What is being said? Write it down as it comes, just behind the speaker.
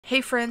Hey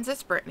friends,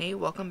 it's Brittany.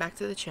 Welcome back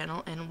to the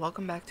channel and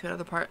welcome back to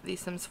another part of the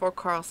Sims 4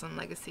 Carlson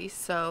Legacy.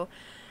 So,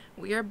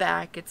 we are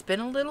back. It's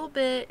been a little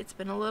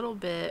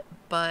bit,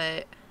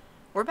 but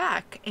we're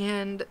back.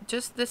 And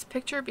just this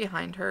picture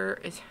behind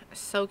her is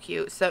so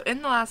cute. So,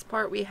 in the last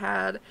part we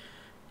had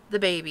the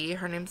baby.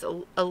 Her name's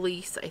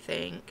Elise, I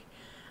think.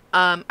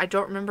 I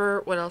don't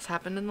remember what else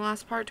happened in the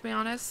last part, to be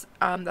honest.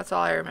 That's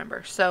all I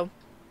remember. So,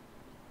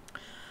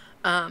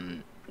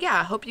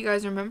 yeah, I hope you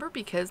guys remember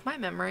because my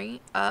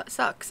memory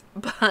sucks.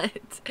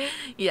 But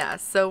yeah,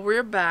 so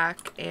we're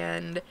back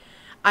and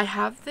I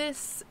have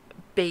this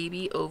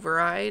baby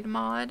override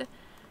mod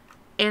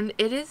and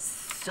it is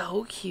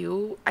so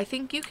cute. I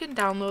think you can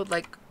download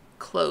like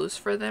clothes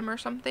for them or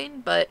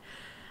something, but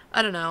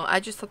I don't know. I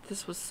just thought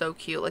this was so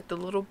cute. Like the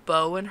little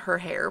bow in her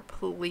hair,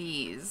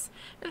 please.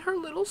 And her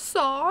little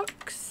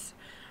socks.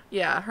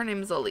 Yeah, her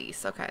name is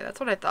Elise. Okay, that's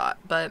what I thought.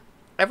 But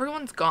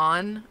everyone's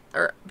gone,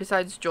 or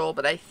besides Joel,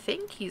 but I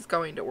think he's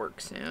going to work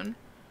soon.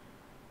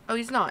 Oh,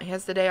 he's not. He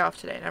has the day off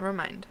today. Never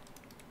mind.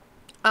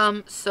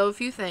 So a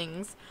few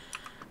things.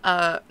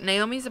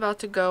 Naomi's about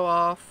to go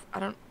off.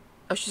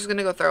 Oh, she's going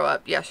to go throw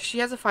up. Yeah, she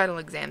has a final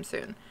exam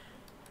soon.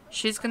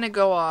 She's going to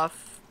go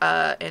off,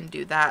 and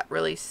do that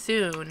really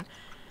soon.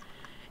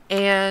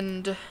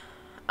 And,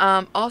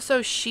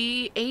 also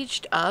she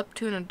aged up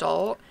to an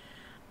adult.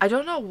 I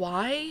don't know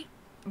why,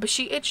 but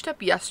she aged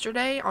up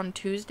yesterday on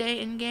Tuesday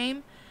in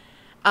game.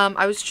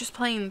 I was just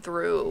playing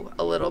through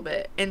a little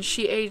bit and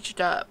she aged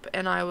up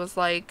and I was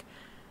like,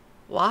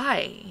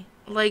 why?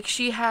 Like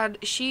she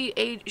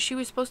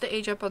was supposed to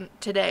age up on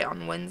today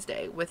on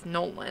Wednesday with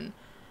Nolan.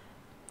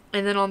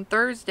 And then on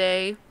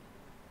Thursday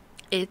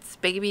it's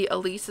baby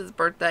Elise's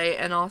birthday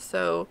and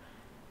also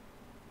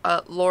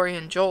Lori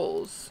and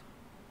Joel's.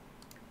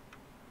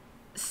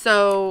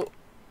 So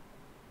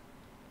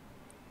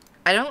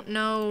I don't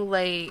know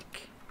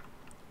like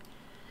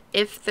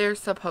if they're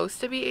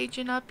supposed to be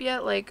aging up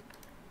yet. Like,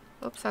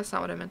 oops, that's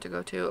not what I meant to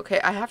go to. Okay,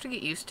 I have to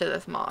get used to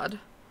this mod.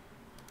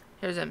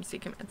 Here's MC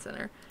Command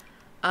Center.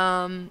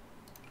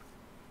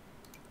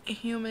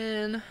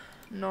 Human,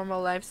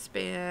 normal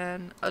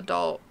lifespan,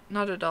 adult,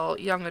 not adult,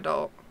 young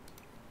adult.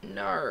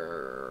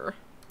 No.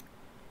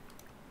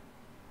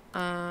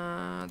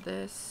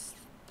 This,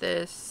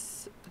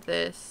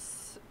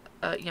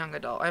 young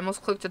adult. I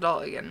almost clicked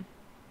adult again.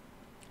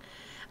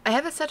 I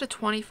have it set to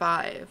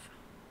 25.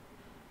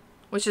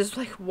 Which is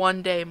like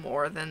 1 day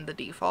more than the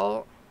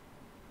default.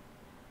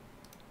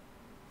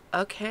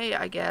 Okay,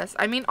 I guess.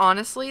 I mean,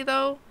 honestly,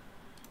 though,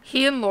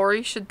 he and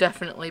Lori should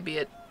definitely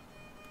be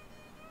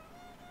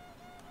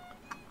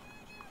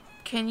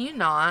Can you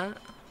not?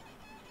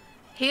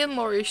 He and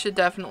Lori should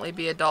definitely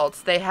be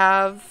adults. They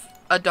have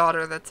a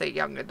daughter that's a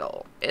young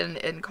adult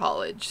in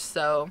college,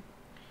 so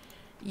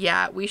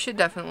yeah, they should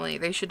definitely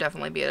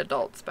be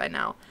adults by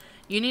now.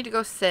 You need to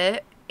go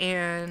sit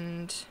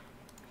and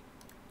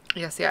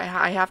yeah, see,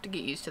 I have to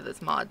get used to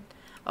this mod.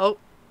 Oh,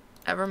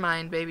 never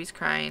mind. Baby's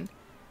crying.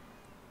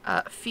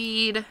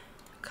 Feed,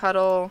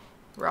 cuddle,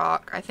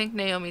 rock. I think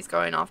Naomi's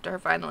going off to her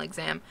final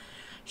exam.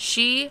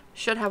 She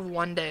should have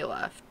 1 day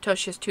left. So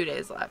she has 2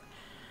 days left.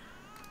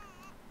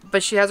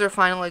 But she has her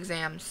final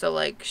exam, so,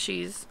 like,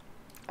 she's...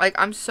 Like,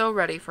 I'm so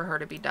ready for her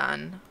to be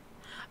done.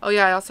 Oh,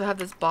 yeah, I also have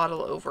this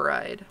bottle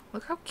override.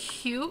 Look how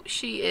cute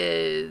she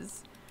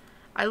is.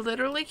 I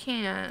literally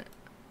can't.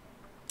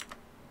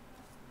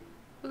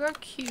 Look how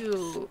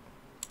cute.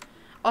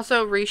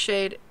 Also,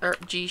 reshade, or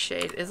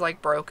G-shade, is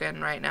like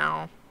broken right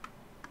now.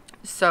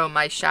 So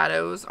my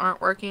shadows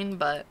aren't working,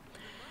 but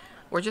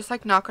we're just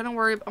like not gonna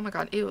worry. Oh my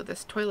god, ew,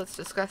 this toilet's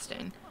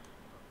disgusting.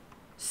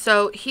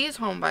 So he's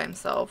home by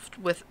himself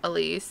with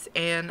Elise,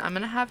 and I'm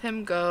gonna have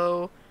him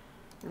go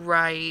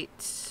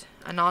write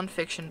a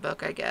nonfiction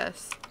book, I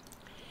guess.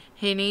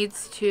 He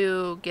needs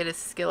to get his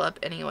skill up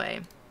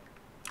anyway.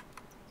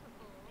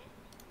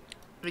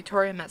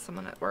 Victoria met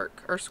someone at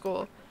work or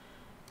school.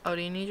 Oh,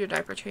 do you need your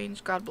diaper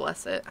changed? God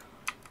bless it.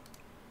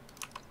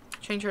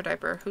 Change your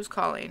diaper. Who's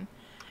calling?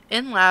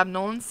 In lab,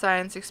 Nolan's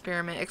science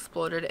experiment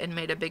exploded and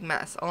made a big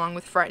mess, along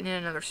with frightening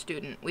another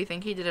student. We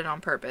think he did it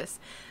on purpose.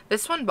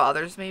 This one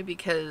bothers me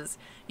because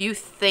you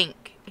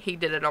think he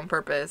did it on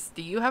purpose.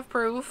 Do you have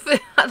proof?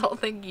 I don't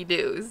think you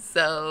do.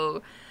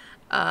 So,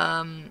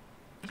 no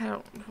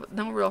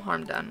real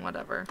harm done.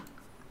 Whatever.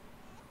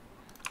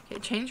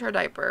 Okay, change her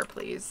diaper,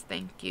 please.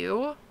 Thank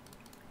you.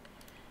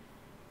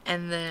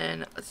 And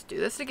then, let's do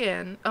this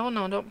again. Oh,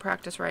 no, don't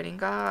practice writing.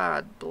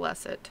 God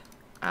bless it.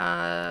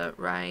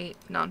 Write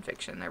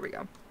nonfiction. There we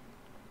go.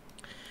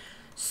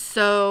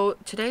 So,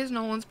 today's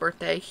Nolan's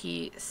birthday.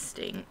 He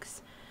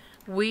stinks.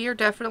 We are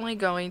definitely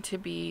going to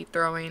be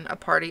throwing a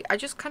party. I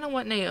just kind of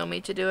want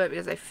Naomi to do it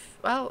because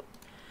well,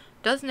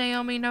 does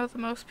Naomi know the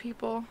most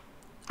people?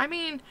 I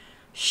mean,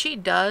 she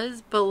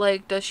does, but,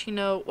 like, does she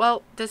know...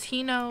 Well, does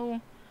he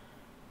know,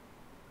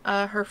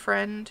 her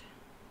friend,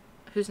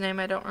 whose name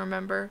I don't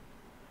remember?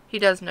 He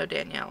does know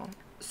Danielle.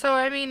 So,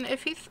 I mean,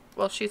 if he's...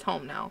 Well, she's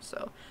home now,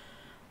 so...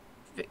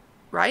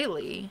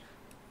 Riley?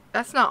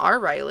 That's not our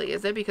Riley,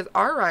 is it? Because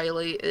our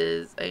Riley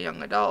is a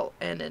young adult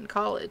and in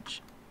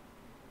college.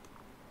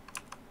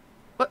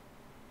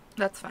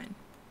 That's fine.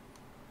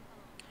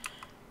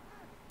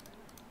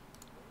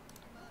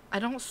 I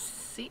don't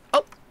see...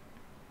 Oh!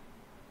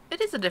 It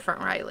is a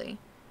different Riley.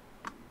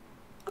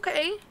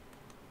 Okay.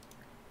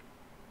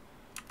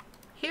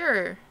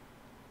 Here.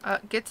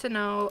 Get to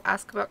know,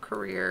 ask about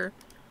career.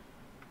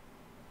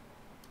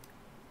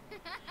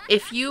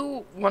 If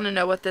you want to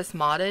know what this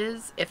mod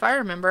is, if I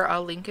remember,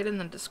 I'll link it in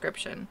the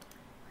description.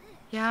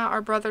 Yeah,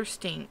 our brother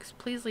stinks.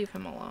 Please leave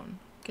him alone.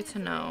 Get to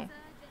know.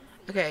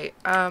 Okay,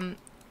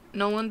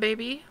 Nolan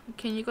baby,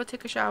 can you go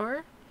take a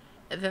shower?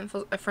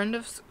 A friend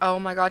of... Oh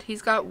my god,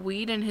 he's got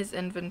weed in his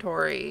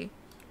inventory.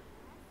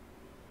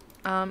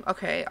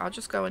 Okay, I'll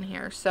just go in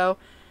here. So,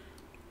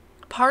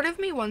 part of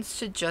me wants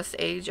to just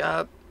age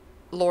up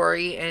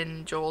Lori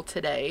and Joel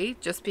today,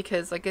 just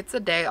because, like, it's a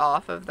day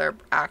off of their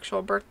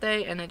actual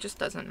birthday, and it just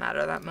doesn't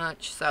matter that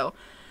much, so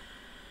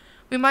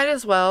we might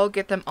as well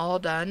get them all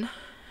done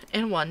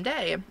in one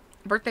day.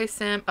 Birthday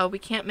sim. Oh, we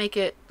can't make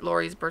it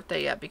Lori's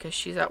birthday yet because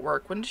she's at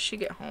work. When does she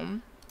get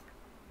home?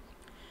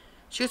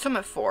 She gets home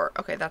at 4.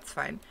 Okay, that's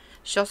fine.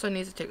 She also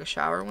needs to take a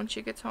shower when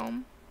she gets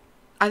home.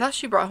 I thought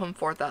she brought home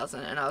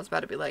 4,000, and I was about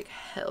to be like,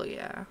 hell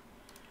yeah.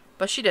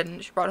 But she didn't.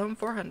 She brought home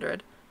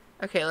 400.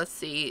 Okay, let's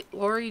see.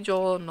 Lori,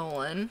 Joel,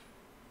 Nolan.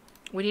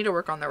 We need to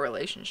work on their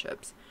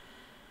relationships.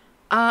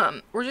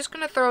 We're just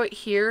going to throw it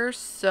here,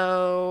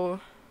 so...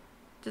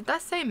 Did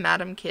that say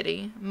Madam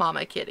Kitty?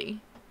 Mama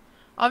Kitty.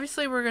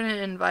 Obviously, we're going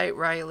to invite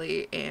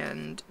Riley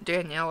and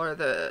Danielle,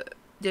 or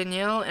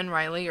Danielle and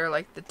Riley are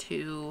like the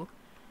two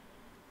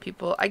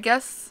people. I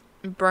guess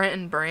Brent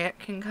and Brant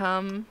can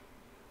come.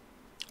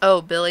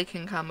 Oh, Billy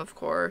can come, of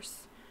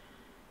course.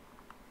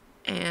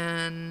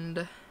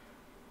 And...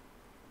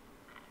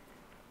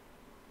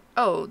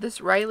 Oh, this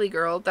Riley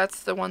girl,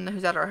 that's the one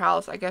who's at our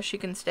house. I guess she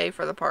can stay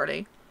for the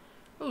party.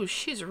 Ooh,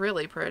 she's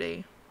really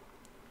pretty.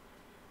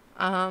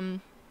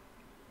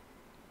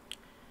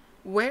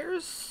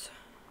 Where's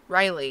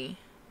Riley?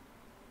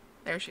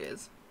 There she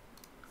is.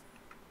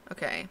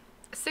 Okay.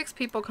 6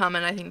 people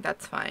coming, I think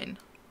that's fine.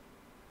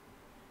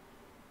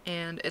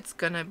 And it's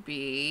gonna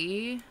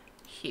be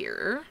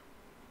here.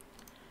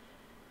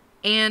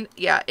 And,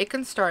 yeah, it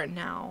can start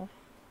now.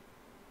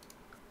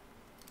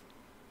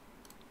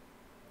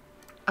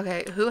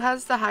 Okay, who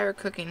has the higher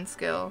cooking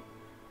skill?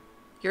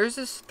 Yours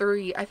is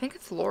 3. I think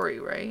it's Lori,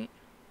 right?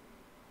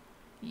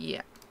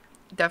 Yeah,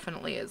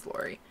 definitely is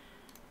Lori.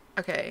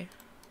 Okay.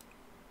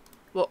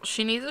 Well,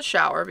 she needs a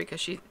shower because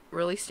she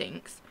really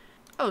stinks.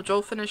 Oh,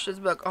 Joel finished his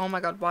book. Oh my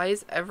god, why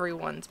is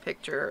everyone's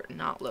picture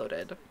not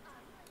loaded?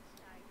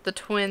 The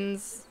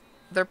twins,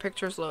 their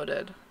picture's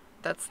loaded.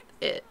 That's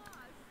it.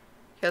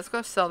 Okay, let's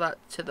go sell that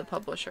to the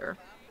publisher.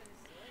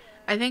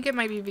 I think it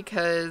might be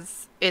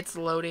because it's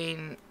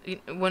loading.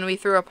 When we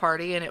threw a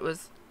party and it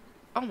was...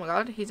 Oh my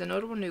god, he's a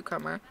notable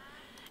newcomer.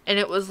 And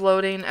it was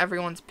loading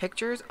everyone's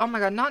pictures. Oh my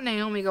god, not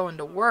Naomi going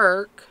to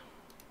work.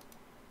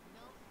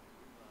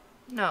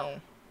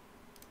 No.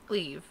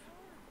 Leave.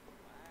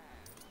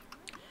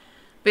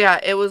 But yeah,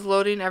 it was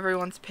loading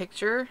everyone's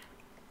picture.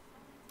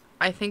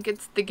 I think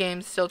it's the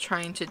game still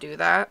trying to do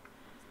that.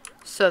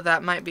 So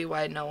that might be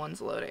why no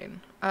one's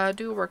loading.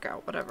 Do a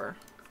workout, whatever.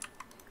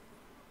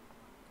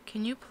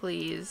 Can you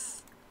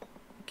please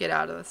get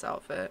out of this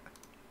outfit?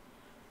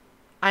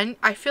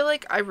 I feel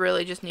like I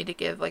really just need to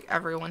give, like,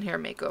 everyone here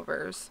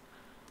makeovers.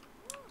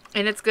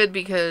 And it's good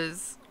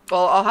because,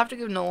 well, I'll have to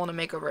give Nolan a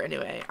makeover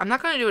anyway. I'm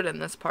not going to do it in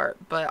this part,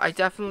 but I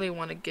definitely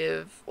want to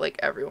give, like,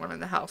 everyone in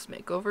the house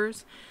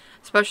makeovers.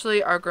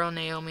 Especially our girl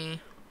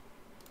Naomi.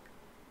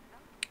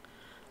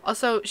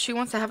 Also, she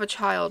wants to have a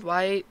child.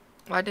 Why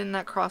didn't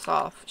that cross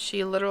off?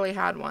 She literally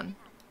had one.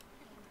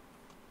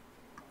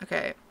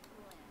 Okay.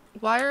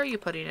 Why are you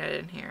putting it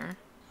in here?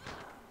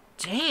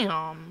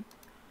 Damn.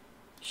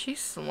 She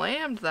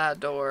slammed that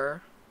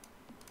door.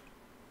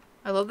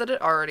 I love that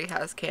it already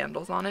has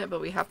candles on it,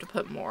 but we have to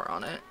put more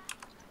on it.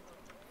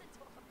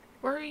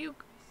 Where are you?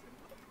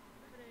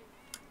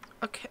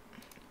 Okay.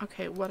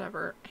 Okay,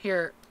 whatever.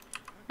 Here.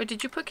 Wait,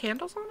 did you put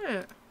candles on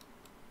it?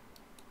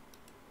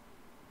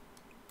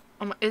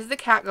 Oh my, is the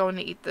cat going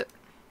to eat the...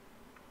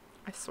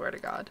 I swear to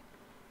God.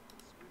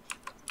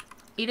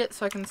 Eat it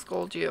so I can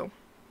scold you.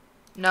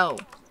 No.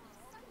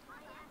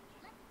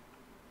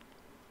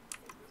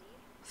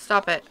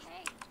 Stop it.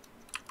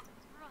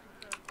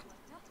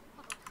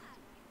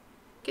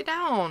 Get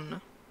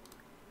down.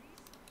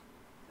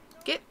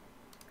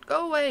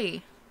 Go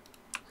away.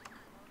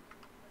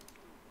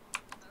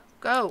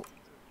 Go.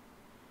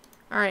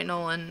 Alright,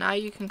 Nolan. Now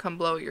you can come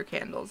blow your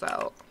candles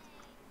out.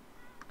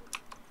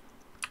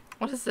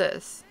 What is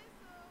this?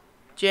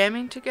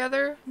 Jamming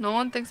together?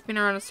 Nolan thinks being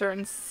around a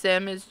certain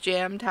sim is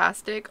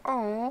jam-tastic.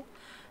 Aw.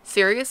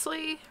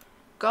 Seriously?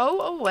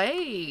 Go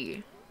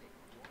away.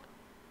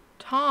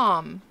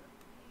 Tom.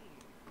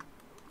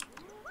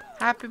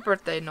 Happy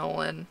birthday,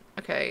 Nolan.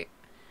 Okay.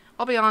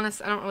 I'll be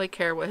honest, I don't really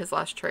care what his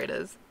last trait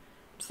is.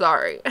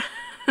 Sorry.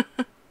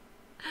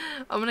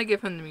 I'm gonna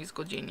give him the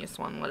musical genius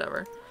one,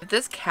 whatever. If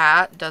this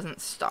cat doesn't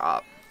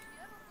stop.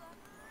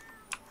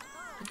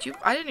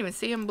 I didn't even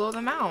see him blow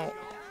them out.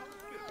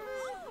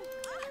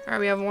 Alright,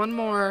 we have one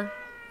more.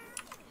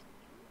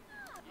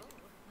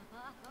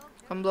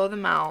 Come blow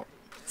them out.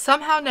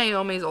 Somehow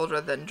Naomi's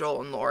older than Joel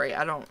and Lori.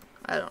 I don't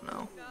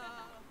know.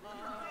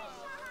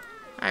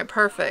 Alright,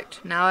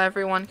 perfect. Now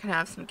everyone can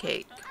have some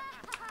cake.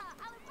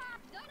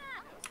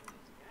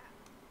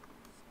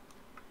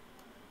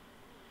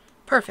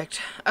 Perfect.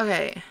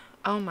 Okay.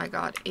 Oh my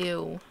god.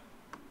 Ew.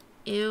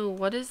 Ew,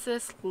 what is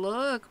this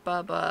look,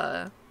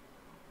 Bubba?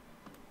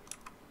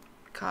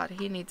 God,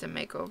 he needs a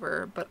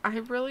makeover. But I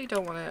really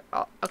don't want to...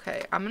 Oh,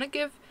 okay, I'm going to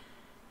give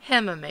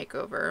him a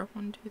makeover.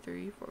 1, 2,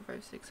 3, 4,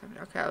 5, 6, 7.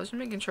 Okay, I was just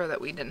making sure that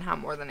we didn't have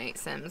more than 8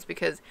 Sims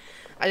because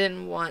I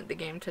didn't want the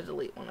game to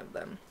delete one of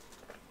them.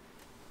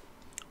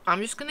 I'm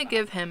just going to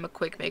give him a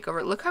quick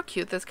makeover. Look how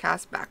cute this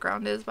cast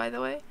background is, by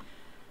the way.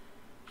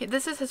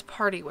 This is his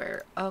party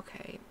wear.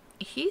 Okay.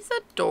 He's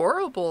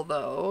adorable,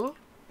 though.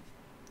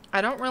 I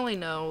don't really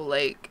know,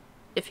 like,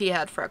 if he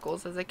had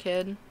freckles as a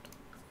kid.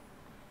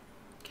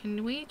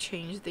 Can we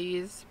change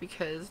these?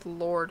 Because,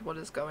 Lord, what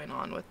is going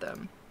on with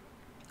them?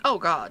 Oh,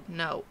 God,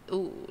 no.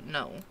 Ooh,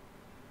 no.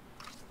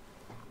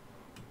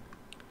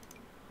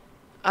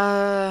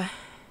 Why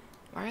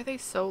are they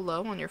so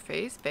low on your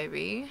face,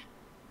 baby?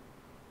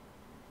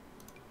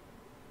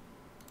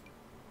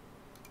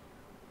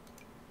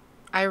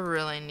 I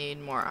really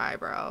need more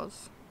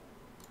eyebrows.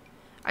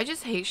 I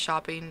just hate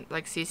shopping,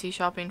 like CC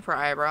shopping for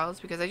eyebrows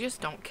because I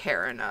just don't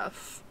care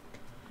enough.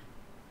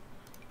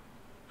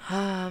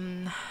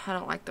 I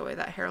don't like the way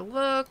that hair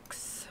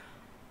looks.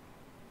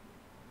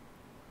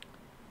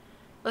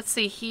 Let's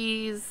see,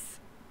 he's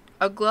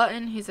a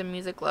glutton, he's a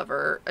music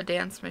lover, a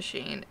dance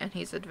machine, and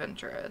he's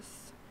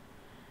adventurous.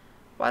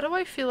 Why do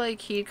I feel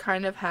like he'd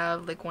kind of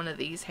have like one of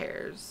these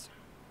hairs?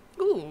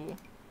 Ooh.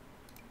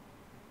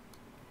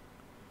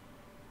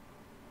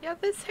 Yeah,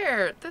 this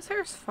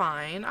hair's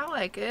fine. I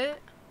like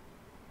it.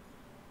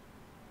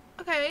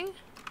 Okay,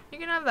 you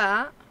can have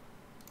that.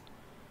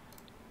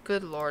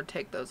 Good Lord,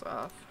 take those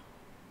off.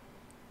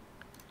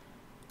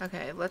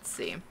 Okay, let's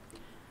see.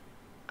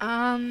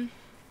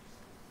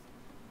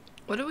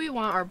 What do we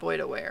want our boy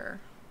to wear?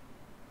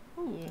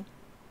 Ooh.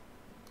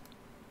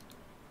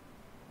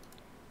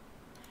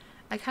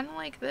 I kind of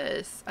like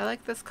this. I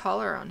like this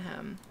collar on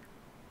him.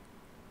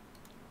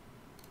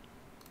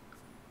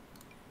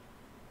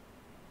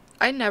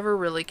 I never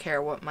really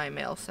care what my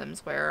male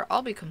Sims wear.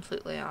 I'll be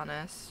completely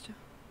honest.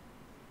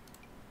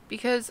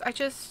 Because I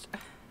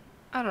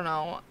don't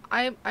know.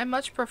 I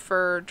much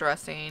prefer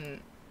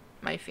dressing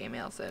my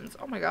female Sims.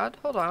 Oh my god,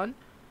 hold on.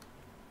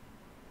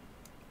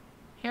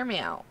 Hear me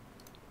out.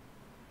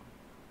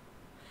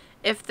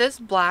 If this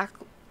black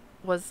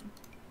was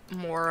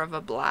more of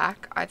a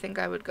black, I think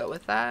I would go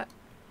with that.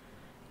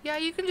 Yeah,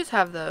 you can just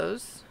have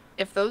those.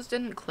 If those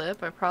didn't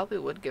clip, I probably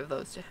would give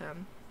those to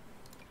him.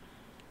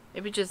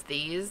 Maybe just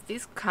these.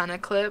 These kind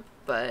of clip,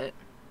 but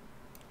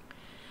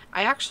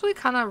I actually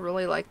kind of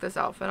really like this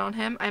outfit on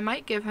him. I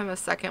might give him a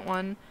second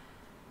one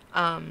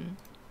at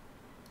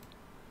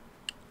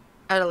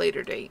a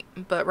later date.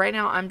 But right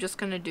now, I'm just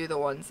going to do the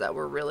ones that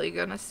we're really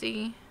going to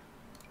see.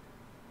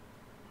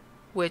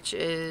 Which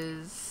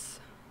is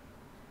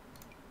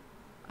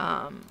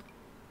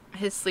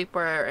his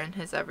sleepwear and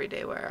his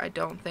everyday wear. I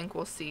don't think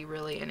we'll see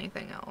really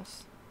anything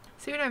else.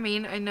 See what I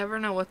mean? I never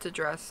know what to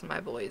dress my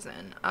boys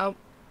in.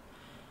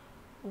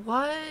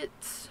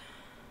 What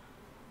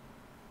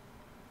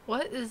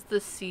is the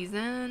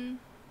season?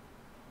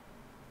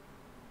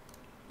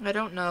 I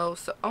don't know.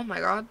 So, oh my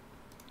god.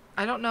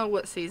 I don't know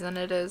what season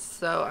it is,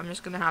 so I'm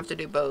just gonna have to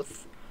do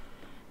both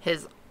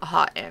his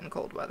hot and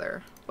cold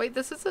weather. Wait,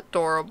 this is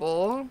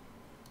adorable.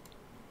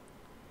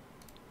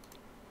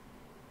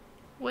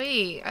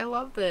 Wait, I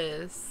love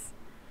this.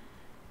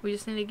 We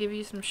just need to give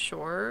you some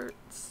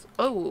shorts.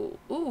 Oh,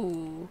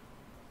 ooh.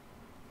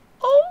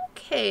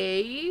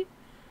 Okay.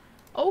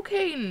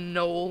 Okay,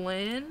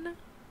 Nolan.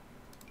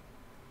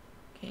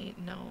 Okay,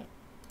 no.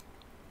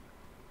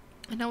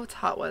 I know it's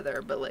hot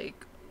weather, but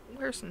like,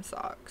 wear some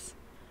socks.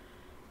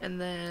 And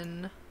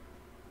then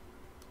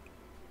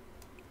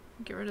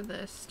get rid of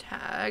this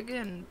tag,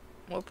 and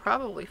we'll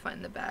probably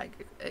find the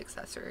bag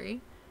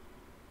accessory.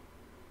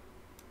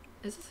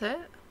 Is this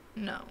it?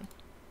 No.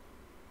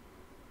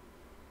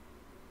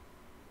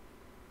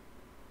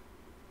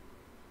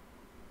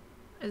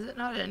 Is it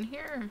not in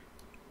here?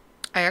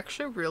 I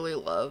actually really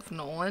love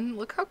Nolan.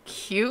 Look how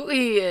cute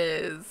he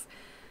is.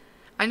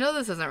 I know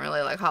this isn't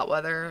really like hot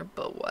weather,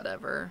 but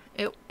whatever.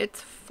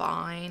 It's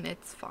fine.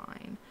 It's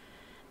fine.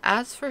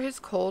 As for his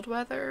cold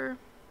weather,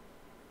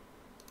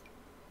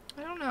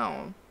 I don't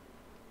know.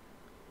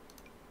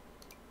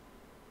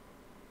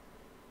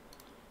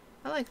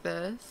 I like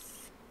this.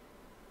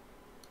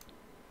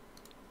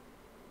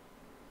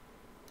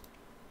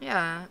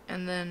 Yeah,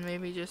 and then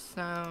maybe just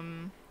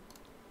some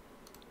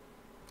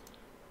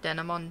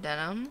denim on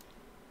denim.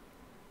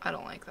 I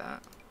don't like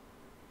that.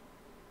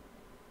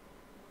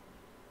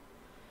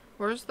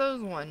 Where's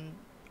those one?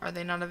 Are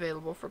they not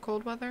available for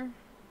cold weather?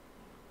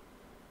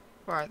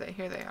 Where are they?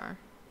 Here they are.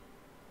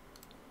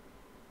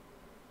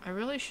 I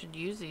really should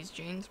use these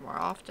jeans more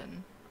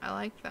often. I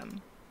like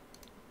them.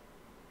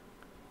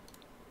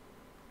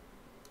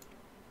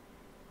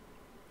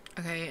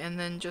 Okay, and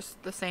then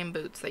just the same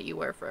boots that you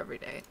wear for every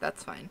day.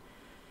 That's fine.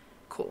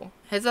 Cool.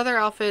 His other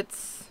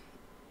outfits,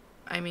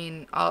 I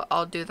mean,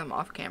 I'll do them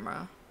off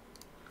camera.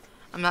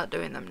 I'm not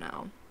doing them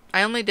now.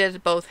 I only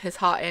did both his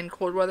hot and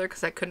cold weather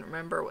because I couldn't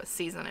remember what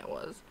season it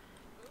was.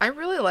 I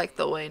really like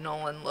the way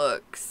Nolan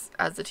looks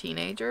as a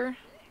teenager.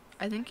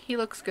 I think he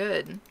looks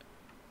good.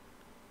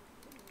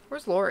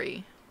 Where's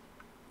Lori?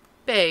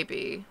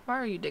 Baby, why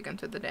are you digging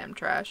through the damn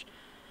trash?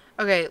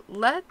 Okay,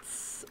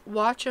 let's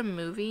watch a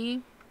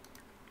movie.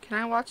 Can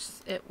I watch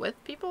it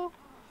with people?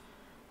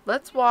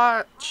 Let's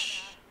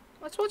watch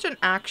an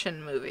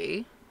action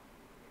movie.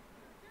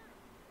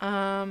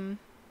 Diamonds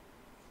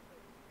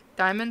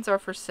are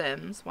for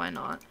Sims. Why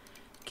not?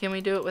 Can we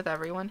do it with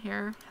everyone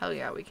here? Hell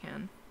yeah, we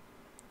can.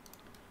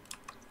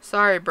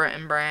 Sorry, Brent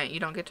and Brant.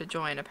 You don't get to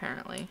join,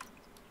 apparently.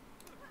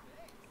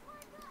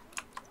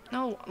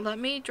 No, let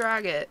me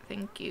drag it.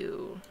 Thank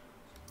you.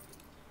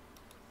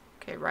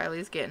 Okay,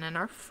 Riley's getting in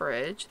our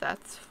fridge.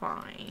 That's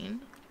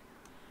fine.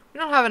 We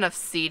don't have enough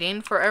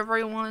seating for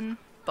everyone,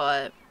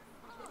 but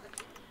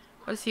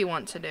what does he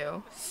want to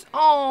do?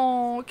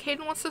 Oh,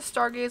 Caden wants to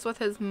stargaze with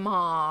his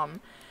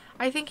mom.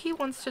 I think he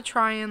wants to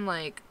try and,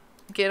 like,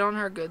 get on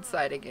her good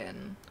side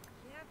again.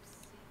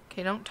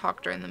 Okay, don't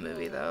talk during the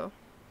movie, though.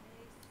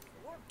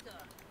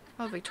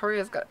 Oh,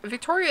 Victoria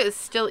is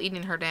still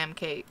eating her damn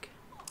cake.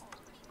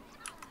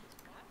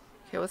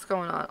 Okay, what's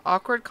going on?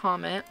 Awkward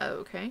comment. Oh,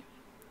 okay.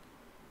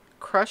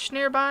 Crush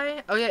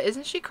nearby? Oh, yeah,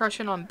 isn't she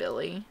crushing on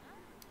Billy?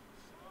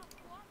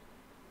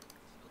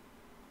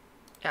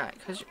 Yeah,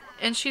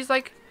 and she's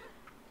like,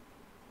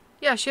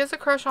 yeah, she has a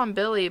crush on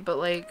Billy, but,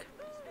 like,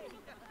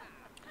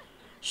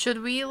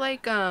 should we,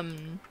 like,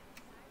 oh,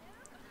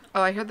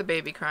 I heard the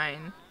baby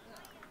crying.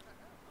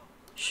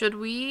 Should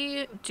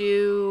we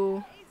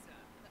do,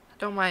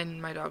 don't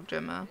mind my dog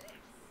Gemma.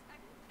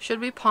 Should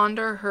we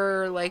ponder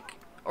her, like,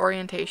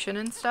 orientation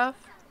and stuff?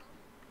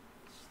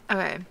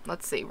 Okay,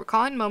 let's see.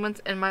 Recalling moments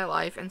in my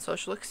life and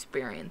social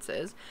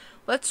experiences.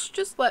 Let's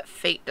just let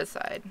fate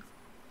decide.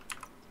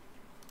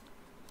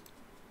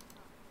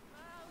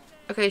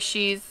 Okay,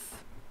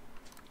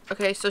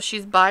 so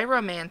she's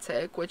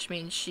bi-romantic, which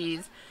means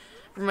she's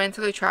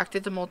romantically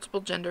attracted to multiple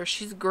genders.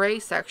 She's gray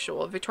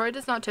sexual. Victoria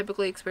does not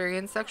typically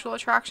experience sexual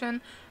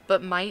attraction,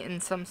 but might in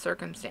some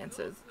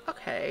circumstances.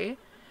 Okay.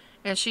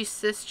 And she's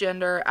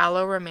cisgender,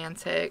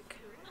 alloromantic,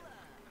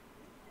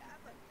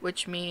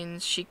 which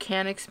means she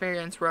can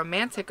experience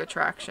romantic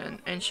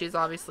attraction, and she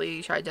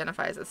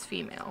identifies as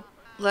female.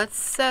 Let's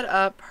set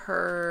up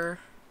her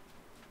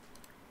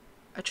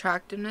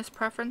attractiveness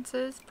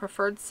preferences.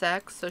 Preferred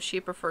sex, so she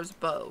prefers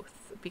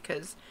both,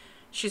 because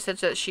she said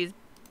that she's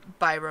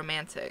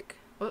bi-romantic.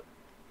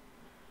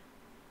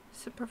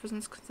 Sim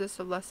preferences consist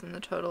of less than the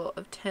total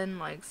of 10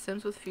 likes.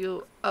 Sims with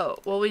few... Oh,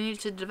 well, we need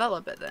to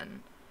develop it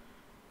then.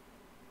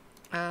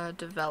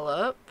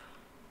 Develop.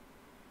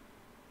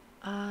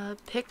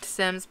 Picked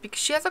Sims. Because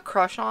she has a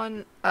crush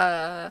on,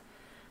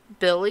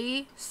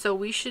 Billy. So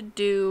we should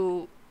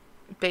do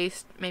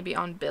based maybe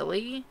on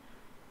Billy.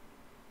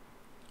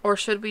 Or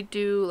should we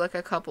do, like,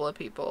 a couple of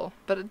people?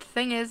 But the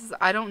thing is,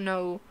 I don't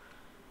know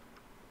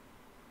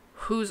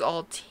who's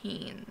all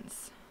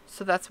teens.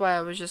 So that's why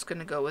I was just going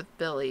to go with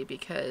Billy,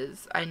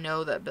 because I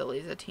know that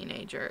Billy's a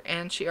teenager.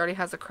 And she already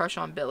has a crush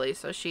on Billy,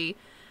 so she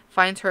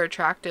finds her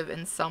attractive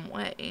in some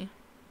way.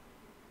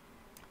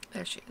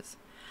 There she is.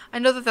 I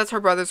know that that's her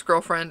brother's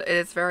girlfriend. It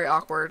is very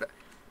awkward.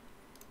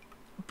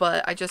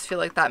 But I just feel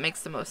like that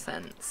makes the most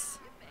sense.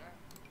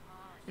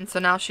 And so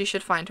now she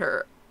should find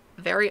her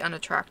very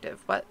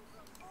unattractive. What?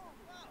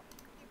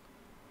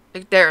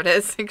 There it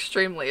is.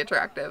 Extremely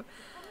attractive.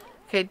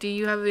 Okay, do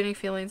you have any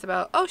feelings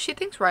about... Oh, she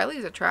thinks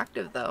Riley's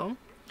attractive, though.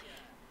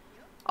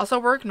 Also,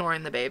 we're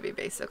ignoring the baby,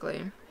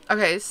 basically.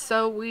 Okay,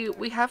 so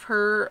we have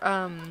her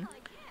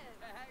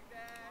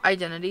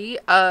identity.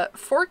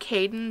 For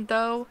Caden,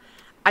 though,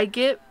 I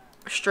get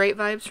straight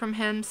vibes from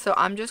him, so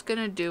I'm just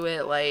gonna do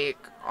it, like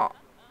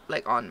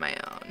on my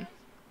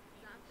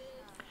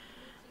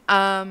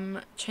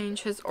own.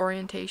 Change his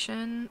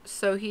orientation.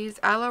 So he's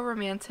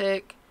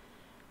alloromantic.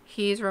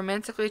 He's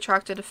romantically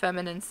attracted to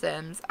feminine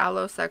Sims,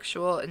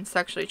 allosexual, and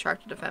sexually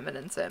attracted to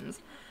feminine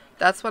Sims.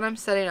 That's what I'm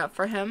setting up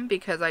for him,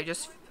 because I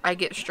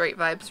get straight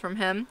vibes from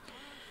him.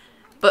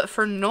 But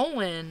for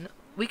Nolan,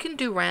 we can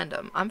do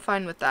random. I'm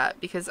fine with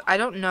that, because I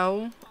don't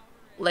know,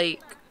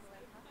 like,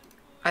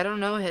 I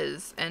don't know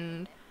his,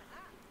 and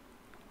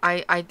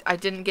I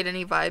didn't get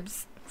any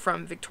vibes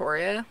from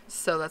Victoria,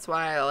 so that's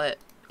why I let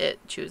it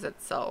choose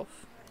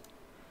itself.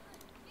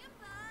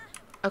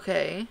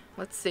 Okay,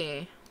 let's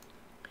see.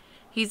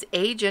 He's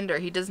agender.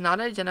 He does not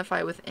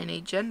identify with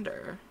any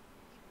gender.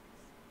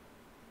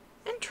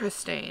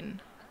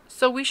 Interesting.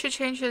 So we should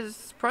change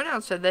his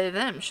pronouns to they,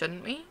 them,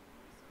 shouldn't we?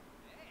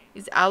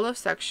 He's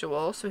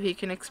allosexual, so he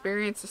can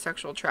experience a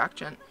sexual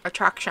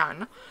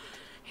attraction.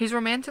 He's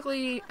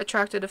romantically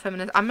attracted to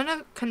feminine. I'm going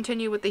to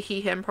continue with the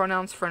he, him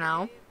pronouns for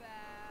now.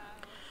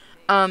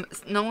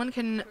 No one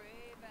can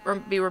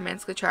be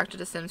romantically attracted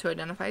to Sims who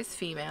identify as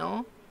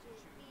female.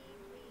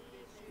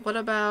 What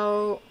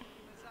about...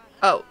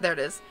 Oh, there it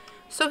is.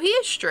 So he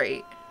is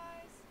straight.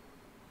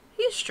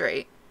 He is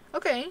straight.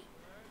 Okay.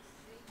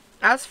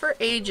 As for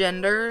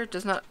agender,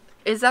 does not...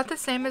 Is that the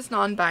same as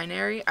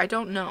non-binary? I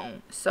don't know.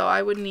 So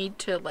I would need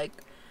to, like...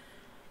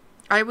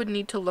 I would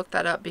need to look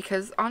that up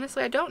because,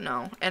 honestly, I don't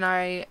know. And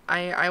I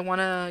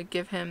want to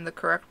give him the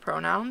correct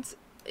pronouns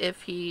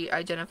if he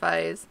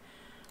identifies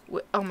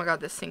with... Oh my god,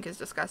 this sink is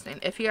disgusting.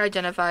 If he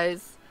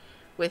identifies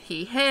with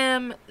he,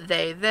 him,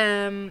 they,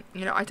 them,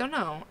 you know, I don't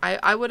know.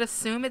 I would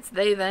assume it's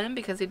they, them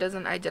because he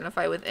doesn't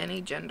identify with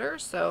any gender.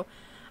 So,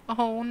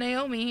 oh,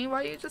 Naomi,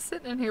 why are you just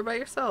sitting in here by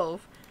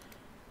yourself?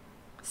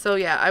 So,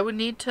 yeah, I would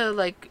need to,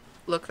 like,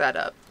 look that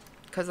up.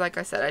 Because, like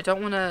I said, I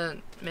don't want to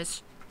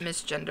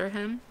misgender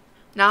him.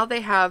 Now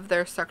they have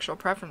their sexual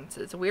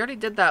preferences. We already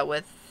did that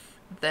with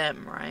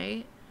them,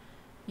 right?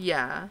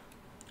 Yeah.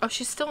 Oh,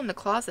 she's still in the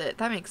closet.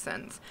 That makes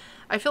sense.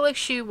 I feel like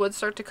she would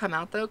start to come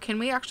out, though. Can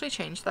we actually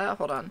change that?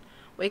 Hold on.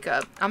 Wake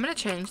up. I'm going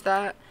to change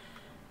that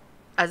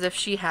as if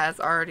she has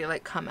already,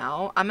 like, come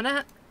out. I'm going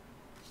to...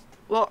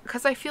 Well,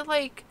 because I feel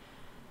like...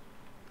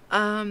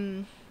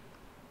 I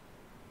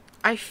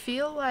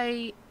feel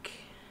like...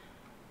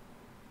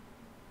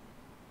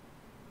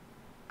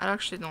 I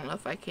actually don't know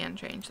if I can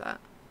change that.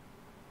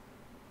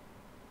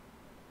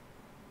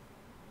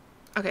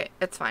 Okay,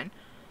 it's fine.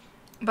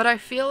 But I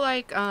feel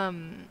like,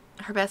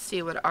 her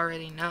bestie would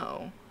already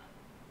know.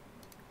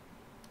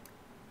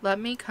 Let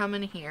me come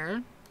in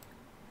here.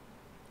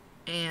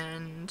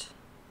 And...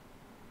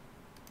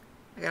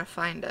 I gotta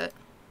find it.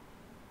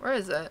 Where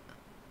is it?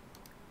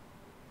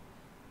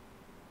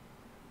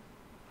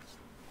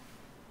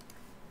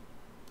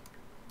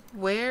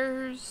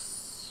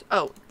 Where's...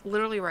 Oh,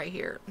 literally right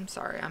here. I'm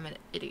sorry, I'm an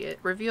idiot.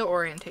 Reveal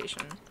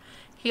orientation.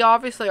 He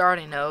obviously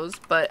already knows,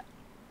 but...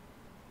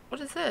 What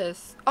is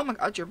this? Oh my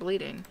god, you're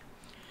bleeding.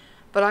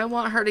 But I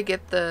want her to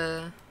get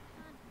the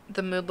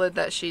moodlet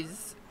that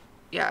she's,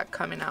 yeah,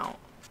 coming out.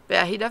 But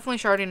yeah, he definitely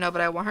should already know,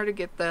 but I want her to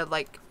get the,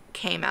 like,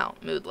 came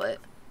out moodlet.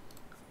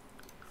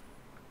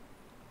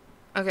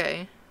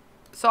 Okay.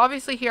 So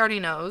obviously he already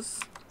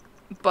knows,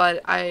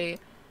 but I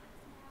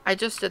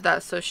just did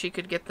that so she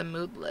could get the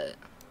moodlet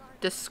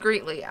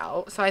discreetly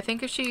out. So I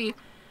think if she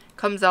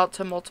comes out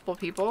to multiple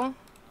people,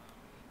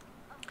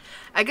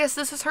 I guess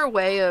this is her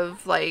way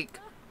of, like,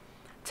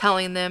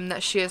 telling them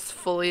that she has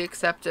fully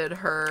accepted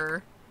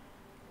her,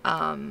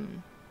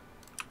 oh,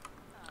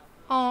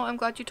 I'm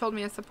glad you told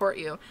me I support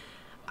you.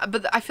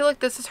 But I feel like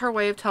this is her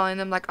way of telling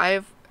them, like,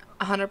 I've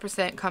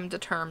 100% come to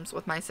terms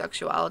with my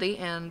sexuality,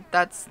 and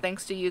that's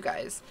thanks to you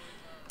guys.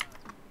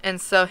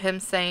 And so him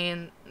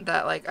saying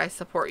that, like, I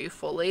support you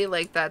fully,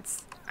 like,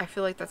 that's, I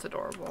feel like that's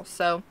adorable.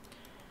 So,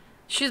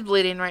 she's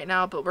bleeding right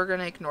now, but we're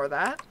gonna ignore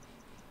that.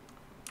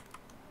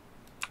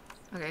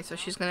 Okay, so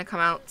she's gonna come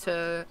out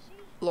to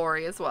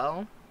Lori as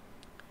well.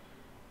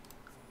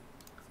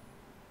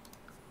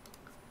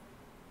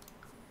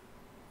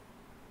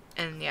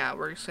 And yeah,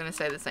 we're just gonna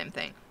say the same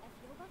thing.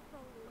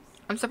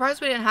 I'm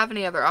surprised we didn't have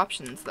any other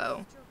options,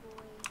 though.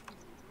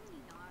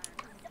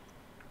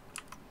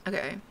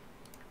 Okay.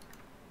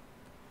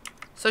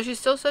 So she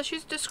still says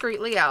she's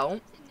discreetly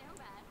out.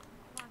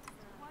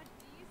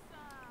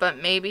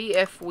 But maybe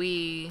if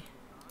we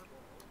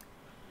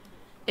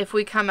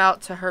come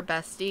out to her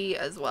bestie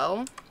as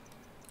well.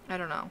 I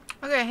don't know.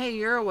 Okay, hey,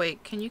 you're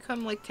awake. Can you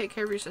come, like, take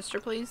care of your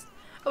sister, please?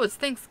 Oh, it's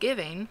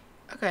Thanksgiving.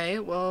 Okay,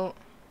 well,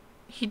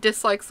 he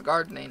dislikes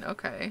gardening.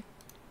 Okay.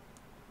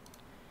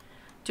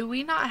 Do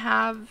we not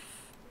have...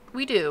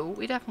 We do.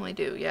 We definitely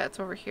do. Yeah, it's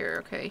over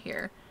here. Okay,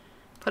 here.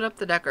 Put up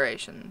the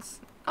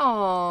decorations.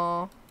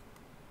 Aww.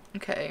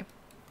 Okay.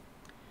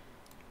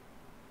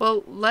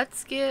 Well,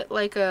 let's get,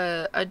 like,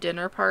 a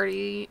dinner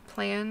party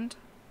planned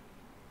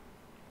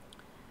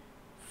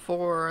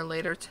for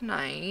later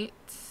tonight.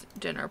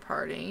 Dinner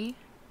party.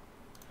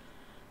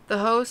 The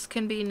hosts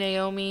can be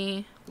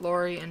Naomi,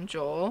 Lori, and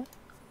Joel.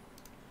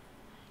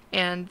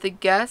 And the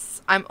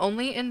guests, I'm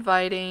only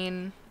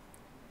inviting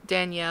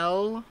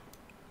Danielle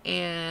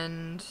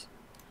and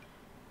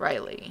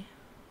Riley.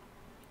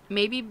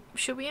 Maybe,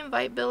 should we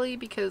invite Billy?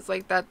 Because,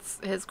 like, that's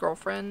his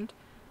girlfriend.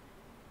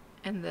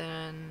 And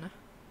then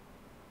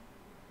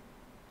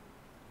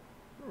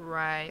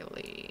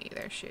Riley.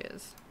 There she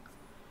is.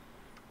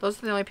 Those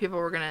are the only people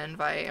we're going to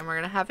invite. And we're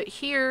going to have it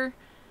here.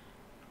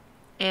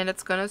 And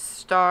it's going to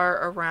start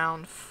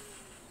around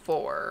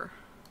 4.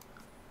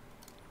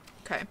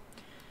 Okay.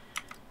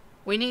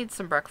 We need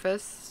some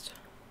breakfast.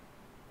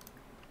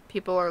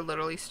 People are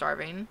literally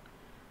starving.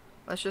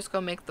 Let's just go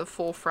make the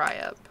full fry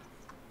up.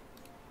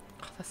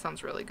 Oh, that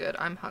sounds really good.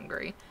 I'm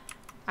hungry.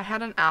 I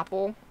had an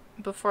apple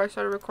before I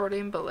started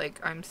recording, but, like,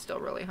 I'm still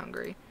really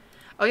hungry.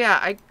 Oh,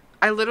 yeah,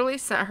 I literally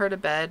sent her to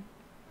bed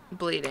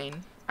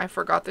bleeding. I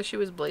forgot that she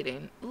was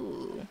bleeding.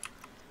 Ooh.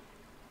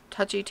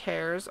 Touchy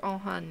tears. Oh,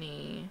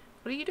 honey.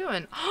 What are you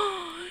doing?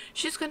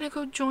 She's gonna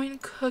go join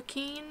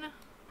cooking?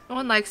 No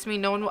one likes me.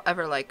 No one will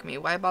ever like me.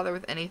 Why bother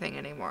with anything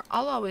anymore?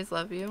 I'll always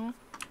love you.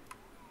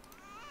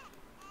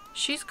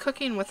 She's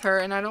cooking with her,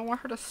 and I don't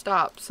want her to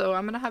stop, so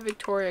I'm gonna have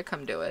Victoria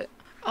come do it.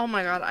 Oh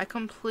my god, I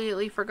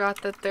completely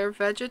forgot that they're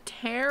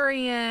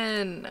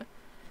vegetarian.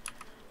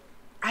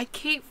 I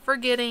keep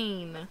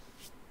forgetting.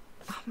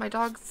 Oh, my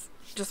dog's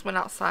just went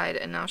outside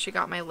and now she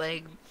got my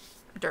leg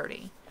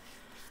dirty.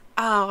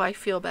 Oh, I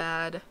feel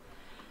bad.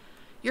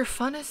 Your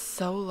fun is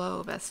so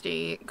low,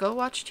 bestie. Go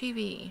watch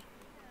TV.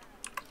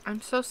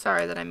 I'm so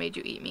sorry that I made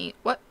you eat meat.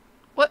 What?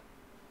 What?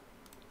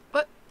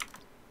 What?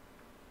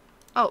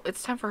 Oh,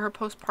 it's time for her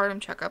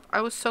postpartum checkup.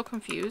 I was so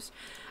confused.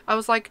 I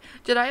was like,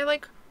 did I,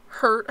 like,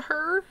 hurt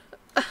her?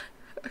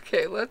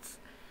 Okay, let's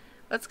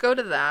go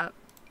to that.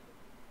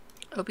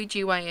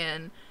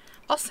 OBGYN.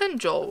 I'll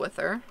send Joel with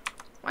her.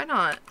 Why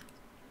not?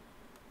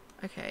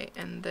 Okay,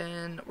 and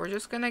then we're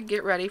just gonna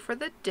get ready for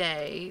the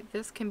day.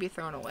 This can be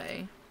thrown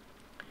away.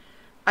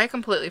 I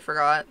completely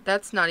forgot.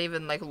 That's not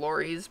even, like,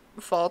 Lori's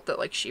fault that,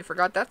 like, she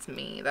forgot. That's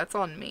me. That's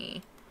on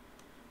me.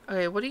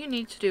 Okay, what do you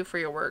need to do for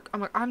your work?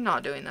 I'm like, I'm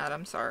not doing that.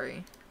 I'm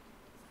sorry.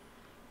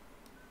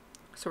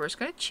 So we're just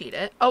gonna cheat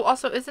it. Oh,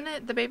 also, isn't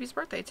it the baby's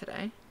birthday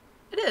today?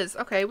 It is.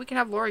 Okay, we can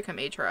have Lori come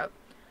age her up.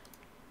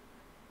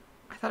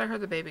 I thought I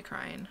heard the baby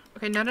crying.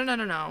 Okay, no, no, no,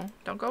 no, no.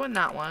 Don't go in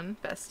that one,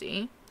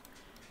 bestie.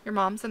 Your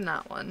mom's in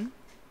that one.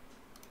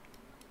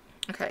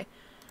 Okay,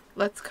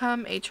 let's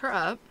come age her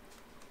up.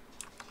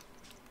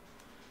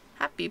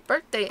 Happy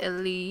birthday,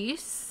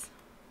 Elise.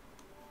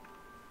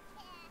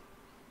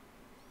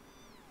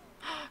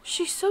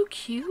 She's so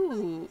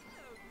cute.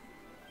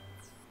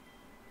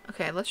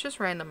 Okay, let's just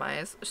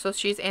randomize. So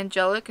she's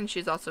angelic and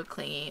she's also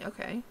clingy.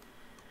 Okay.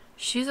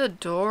 She's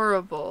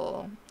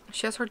adorable.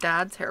 She has her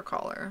dad's hair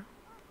color.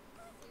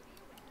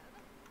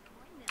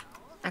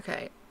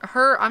 Okay.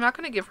 I'm not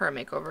going to give her a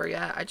makeover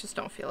yet. I just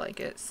don't feel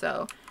like it.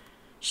 So,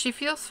 she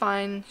feels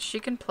fine. She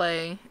can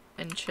play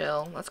and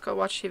chill. Let's go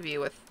watch TV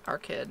with our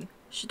kid.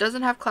 She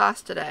doesn't have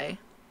class today.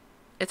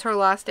 It's her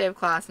last day of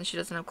class and she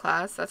doesn't have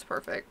class. That's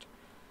perfect.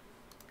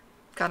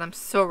 God, I'm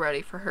so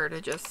ready for her to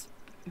just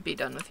be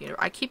done with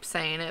university. I keep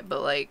saying it,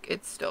 but, like,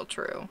 it's still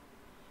true.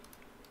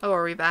 Oh,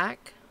 are we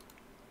back?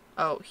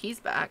 Oh, he's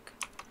back.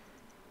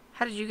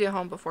 How did you get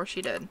home before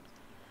she did?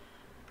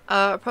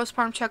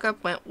 Postpartum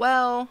checkup went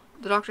well.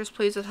 The doctor's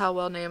pleased with how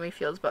well Naomi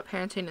feels about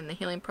parenting and the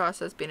healing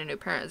process. Being a new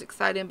parent is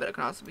exciting, but it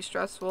can also be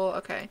stressful.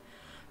 Okay.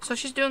 So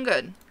she's doing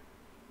good.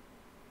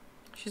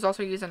 She's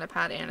also using a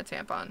pad and a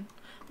tampon.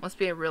 Must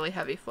be a really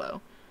heavy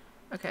flow.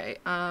 Okay,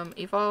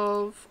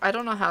 evolve. I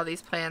don't know how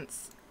these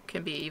plants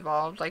can be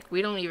evolved. Like,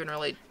 we don't even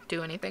really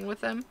do anything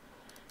with them.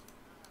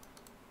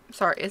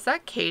 Sorry, is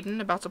that Caden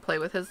about to play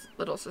with his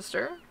little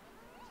sister?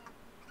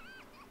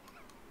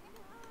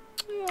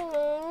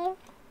 Aww.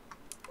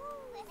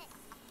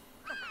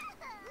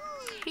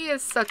 He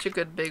is such a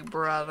good big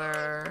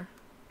brother.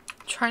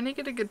 I'm trying to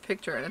get a good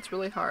picture and it's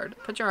really hard.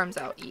 Put your arms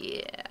out.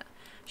 Yeah.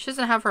 She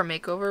doesn't have her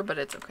makeover, but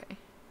it's okay.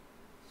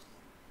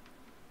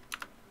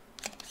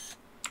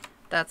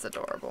 That's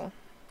adorable.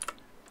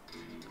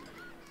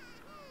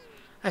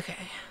 Okay.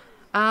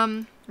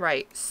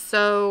 Right.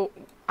 So,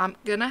 I'm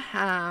gonna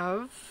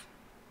have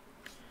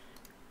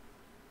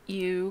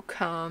you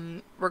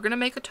come. We're gonna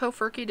make a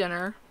tofurkey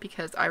dinner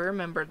because I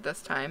remembered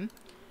this time.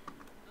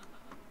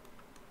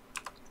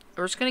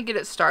 We're just gonna get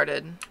it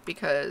started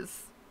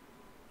because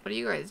what are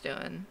you guys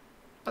doing?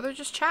 Oh, they're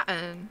just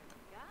chatting.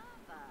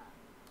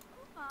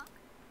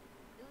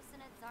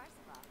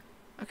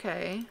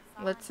 Okay.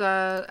 Let's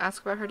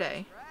ask about her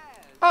day.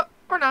 Oh,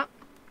 or not.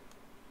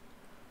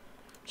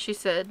 She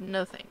said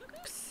no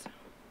thanks.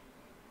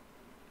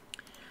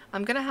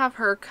 I'm gonna have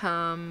her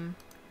come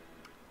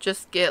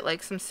just get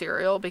like some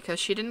cereal because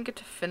she didn't get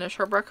to finish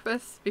her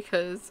breakfast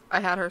because I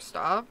had her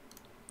stop.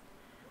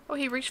 Oh,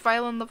 he reached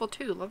violin level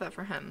 2. Love that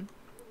for him.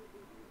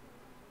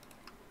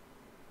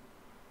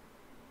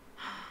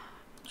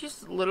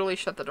 Just literally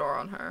shut the door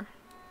on her.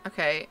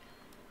 Okay.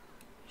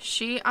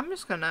 I'm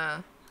just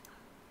gonna...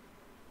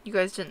 You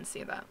guys didn't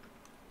see that.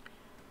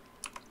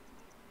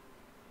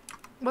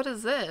 What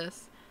is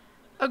this?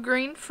 A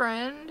green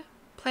friend?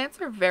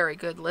 Plants are very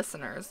good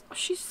listeners. Oh,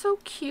 she's so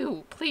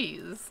cute.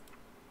 Please.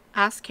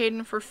 Ask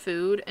Caden for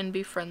food and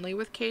be friendly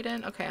with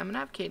Caden. Okay, I'm gonna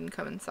have Caden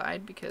come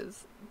inside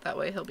because that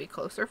way he'll be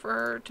closer for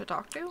her to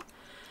talk to.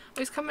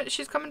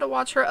 She's coming to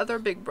watch her other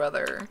big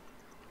brother.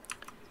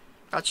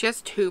 God, she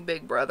has 2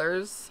 big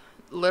brothers.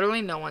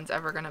 Literally no one's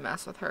ever gonna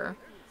mess with her.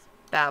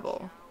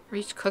 Babble.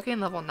 Reached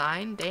cooking level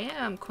 9?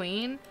 Damn,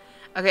 queen.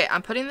 Okay,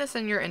 I'm putting this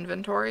in your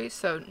inventory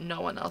so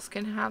no one else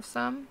can have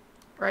some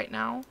right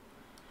now.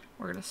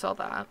 We're gonna sell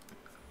that.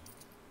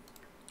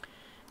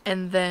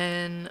 And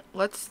then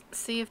let's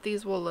see if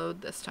these will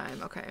load this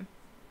time. Okay.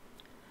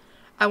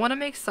 I want to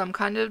make some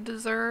kind of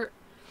dessert.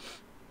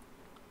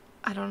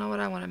 I don't know what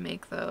I want to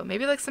make though.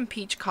 Maybe like some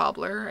peach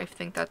cobbler. I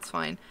think that's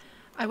fine.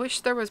 I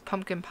wish there was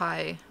pumpkin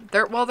pie.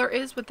 Well, there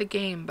is with the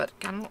game, but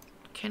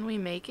can we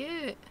make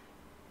it?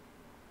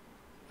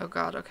 Oh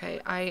god, okay.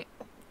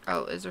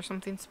 Oh, is there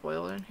something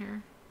spoiled in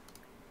here?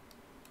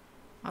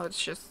 Oh,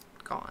 it's just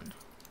gone.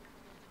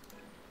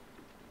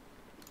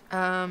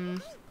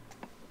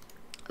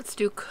 Let's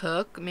do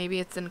cook. Maybe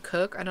it's in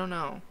cook. I don't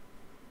know.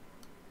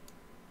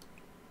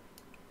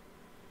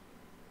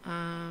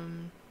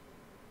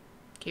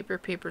 Keep your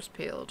papers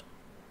peeled.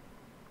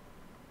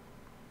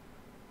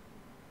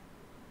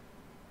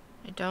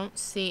 I don't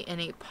see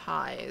any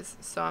pies,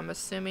 so I'm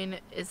assuming,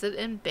 is it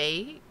in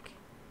bake?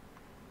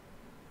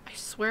 I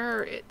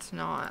swear it's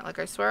not. Like,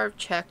 I swear I've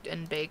checked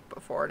in bake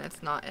before and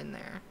it's not in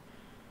there.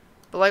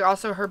 But, like,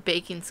 also her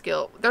baking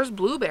skill. There's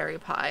blueberry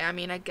pie. I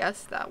mean, I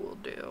guess that will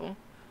do.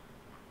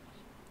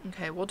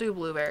 Okay, we'll do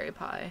blueberry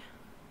pie.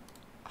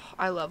 Oh,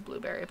 I love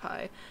blueberry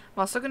pie. I'm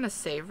also going to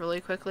save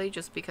really quickly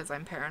just because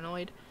I'm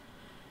paranoid.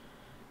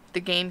 The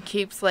game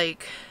keeps,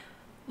 like,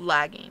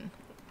 lagging.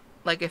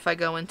 Like, if I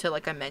go into,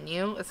 like, a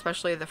menu,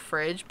 especially the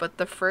fridge. But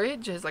the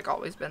fridge has, like,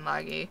 always been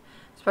laggy.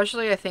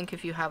 Especially, I think,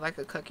 if you have, like,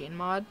 a cooking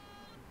mod.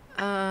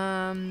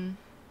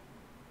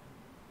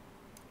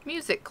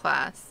 Music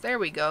class. There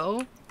we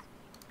go.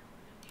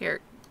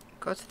 Here,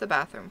 go to the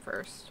bathroom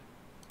first.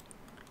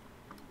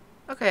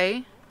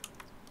 Okay.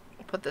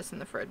 We'll put this in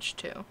the fridge,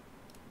 too.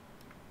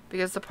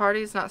 Because the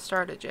party's not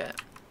started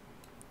yet.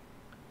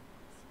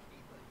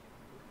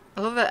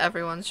 I love that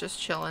everyone's just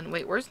chilling.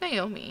 Wait, where's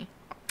Naomi?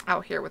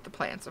 Out here with the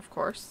plants, of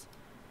course.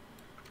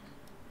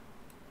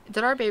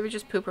 Did our baby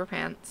just poop her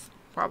pants?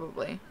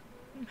 Probably.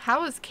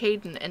 How is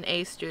Caden an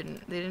A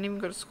student? They didn't even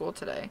go to school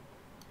today.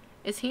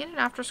 Is he in an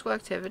after-school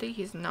activity?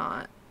 He's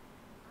not.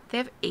 They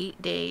have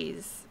 8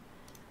 days.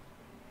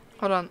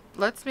 Hold on.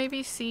 Let's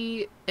maybe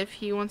see if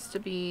he wants to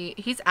be...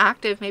 He's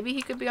active. Maybe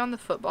he could be on the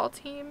football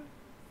team.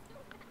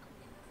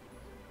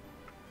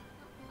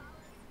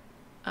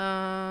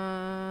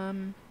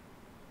 There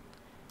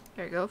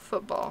you go.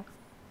 Football.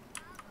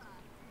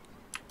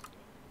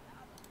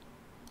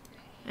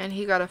 And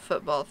he got a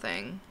football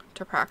thing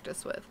to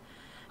practice with.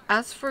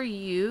 As for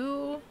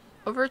you,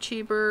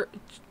 overachiever,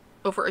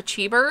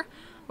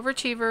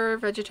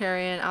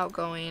 vegetarian,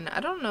 outgoing. I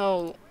don't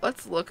know.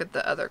 Let's look at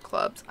the other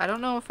clubs. I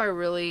don't know if I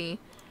really...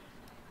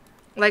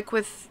 Like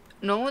with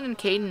Nolan and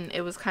Caden,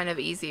 it was kind of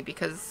easy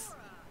because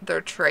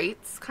their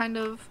traits kind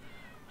of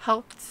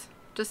helped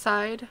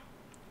decide.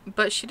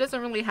 But she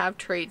doesn't really have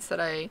traits that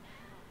I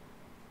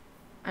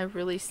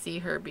really see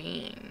her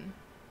being.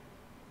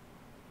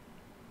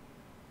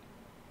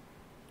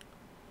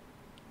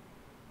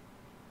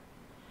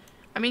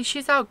 I mean,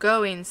 she's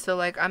outgoing, so,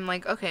 like, I'm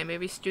like, okay,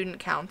 maybe student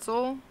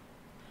council.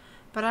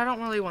 But I don't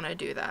really want to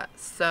do that.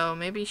 So,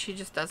 maybe she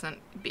just doesn't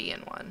be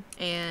in one.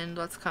 And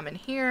let's come in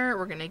here.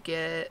 We're going to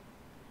get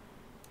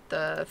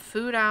the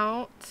food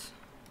out.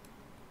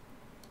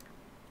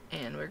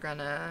 And we're going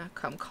to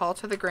come call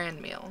to the grand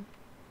meal.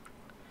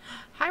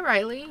 Hi,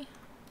 Riley.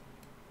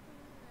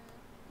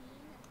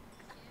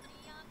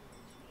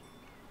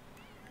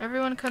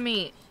 Everyone come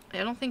eat. I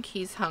don't think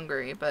he's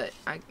hungry, but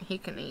he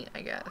can eat,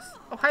 I guess.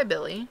 Oh, hi,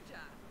 Billy.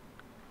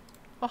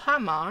 Oh, hi,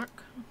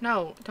 Mark.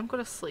 No, don't go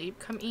to sleep.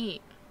 Come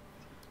eat.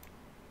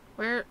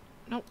 Where?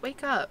 No,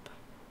 wake up.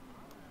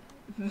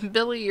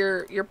 Billy,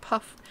 your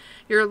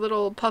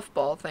little puff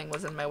ball thing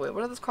was in my way.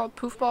 What are those called?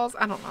 Poof balls?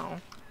 I don't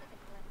know.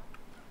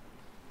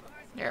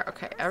 There,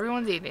 okay.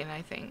 Everyone's eating,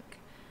 I think.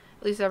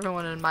 At least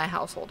everyone in my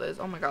household is.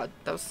 Oh my god,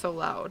 that was so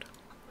loud.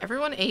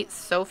 Everyone ate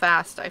so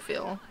fast, I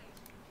feel.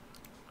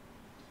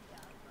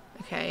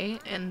 Okay,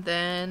 and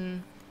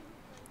then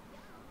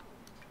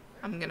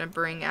I'm gonna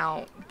bring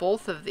out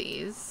both of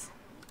these.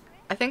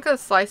 I think a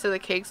slice of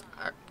the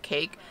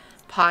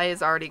pie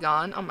is already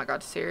gone. Oh my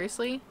god,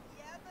 seriously?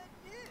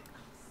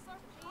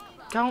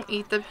 Don't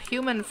eat the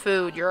human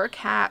food. You're a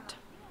cat.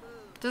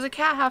 Does a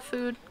cat have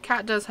food?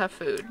 Cat does have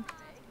food.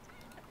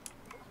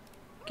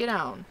 Get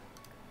down.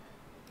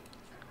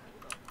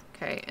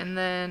 Okay, and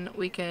then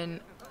we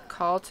can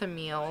call to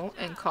meal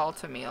and call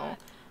to meal.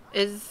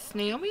 Is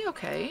Naomi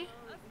okay?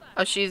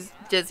 Oh, she's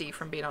dizzy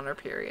from being on her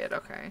period.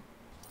 Okay.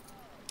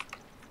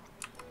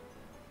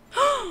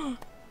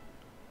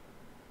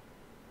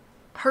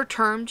 Her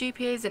term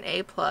GPA is an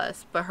A+,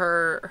 but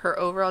her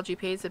overall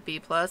GPA is a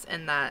B+,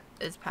 and that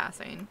is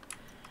passing.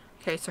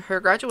 Okay, so her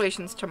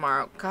graduation's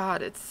tomorrow.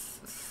 God,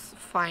 it's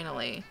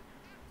finally.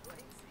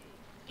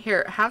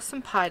 Here, have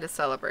some pie to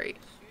celebrate.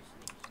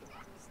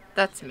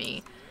 That's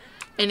me.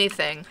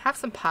 Anything. Have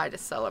some pie to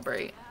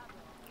celebrate.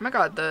 Oh my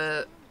god,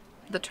 the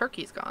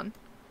turkey's gone.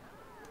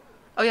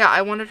 Oh yeah,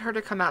 I wanted her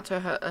to come out to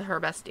her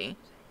bestie.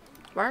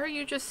 Why are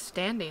you just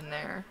standing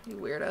there, you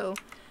weirdo?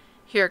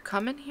 Here,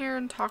 come in here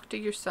and talk to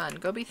your son.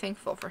 Go be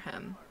thankful for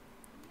him.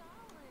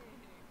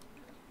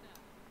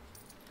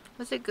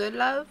 Was it good,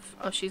 love?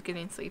 Oh, she's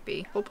getting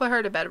sleepy. We'll put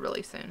her to bed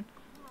really soon.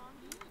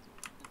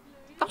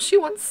 Oh, she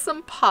wants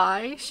some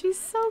pie. She's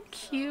so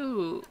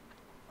cute.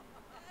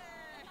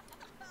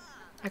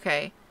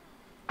 Okay.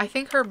 I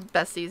think her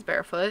bestie's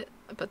barefoot,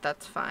 but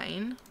that's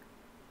fine.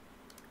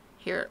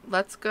 Here,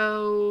 let's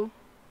go.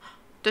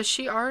 Does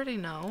she already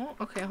know?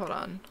 Okay, hold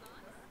on.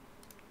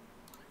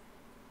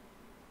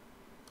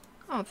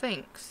 Oh,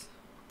 thanks.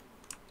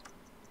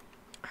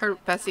 Her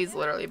bestie's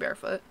literally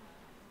barefoot.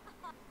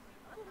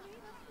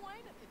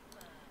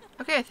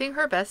 Okay, I think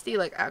her bestie,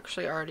 like,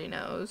 actually already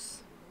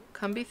knows.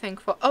 Come be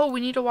thankful. Oh, we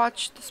need to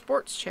watch the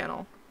sports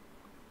channel.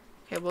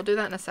 Okay, we'll do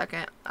that in a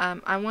second.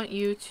 I want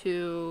you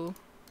to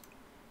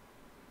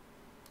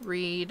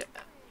read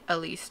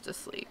Elise to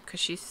sleep, because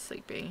she's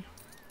sleepy.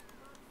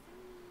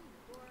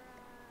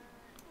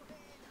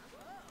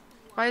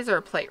 Why is there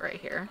a plate right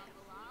here?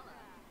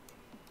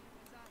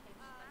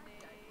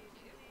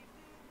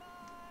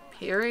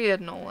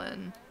 Period,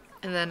 Nolan.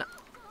 And then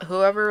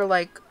whoever,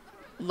 like,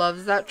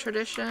 loves that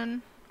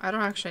tradition. I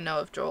don't actually know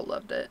if Joel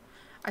loved it.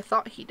 I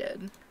thought he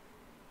did.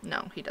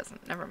 No, he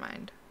doesn't. Never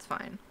mind. It's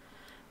fine.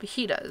 But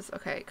he does.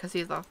 Okay, because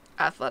he's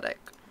athletic.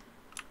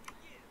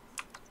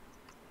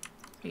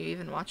 Are you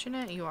even watching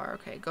it? You are.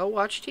 Okay, go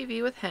watch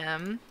TV with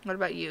him. What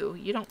about you?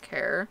 You don't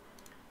care.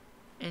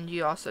 And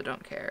you also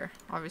don't care.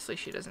 Obviously,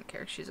 she doesn't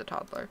care. She's a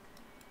toddler.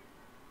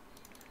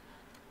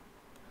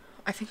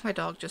 I think my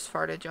dog just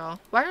farted, y'all.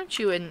 Why aren't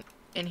you in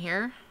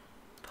here?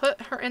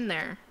 Put her in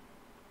there.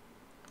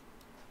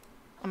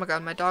 Oh my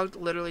god, my dog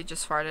literally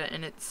just farted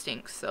and it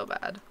stinks so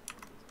bad.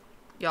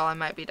 Y'all, I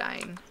might be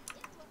dying.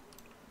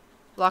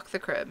 Lock the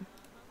crib.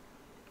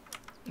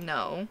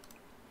 No.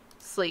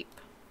 Sleep.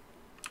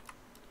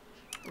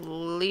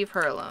 Leave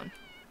her alone.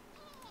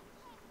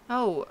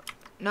 No.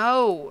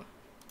 No.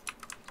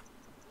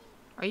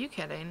 Are you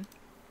kidding?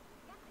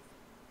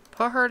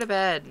 Put her to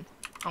bed.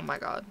 Oh my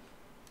god.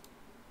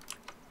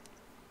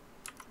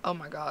 Oh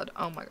my god.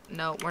 Oh my...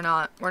 No, we're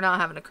not. We're not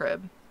having a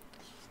crib.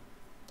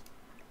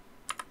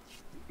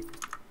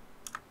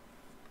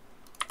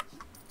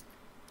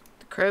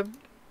 The crib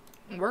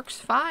works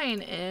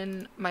fine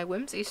in my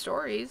whimsy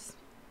stories.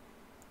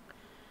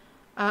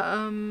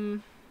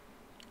 Let's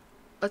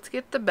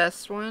get the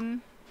best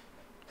one.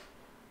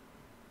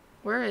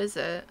 Where is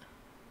it?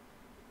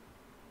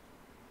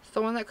 It's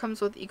the one that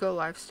comes with Eco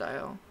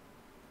Lifestyle.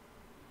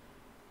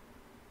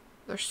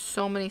 There's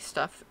so many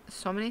stuff.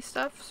 So many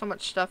stuff? So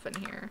much stuff in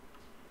here.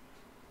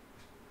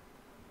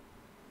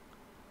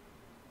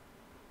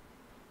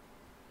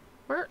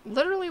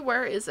 Literally,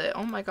 where is it?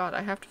 Oh my god,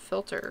 I have to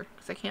filter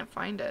because I can't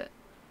find it.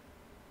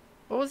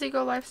 What was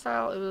Eco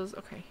Lifestyle? It was...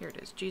 Okay, here it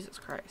is. Jesus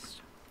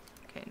Christ.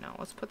 Okay, no,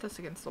 let's put this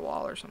against the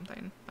wall or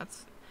something.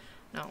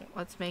 No,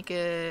 let's make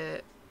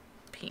it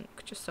pink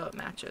just so it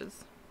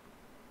matches.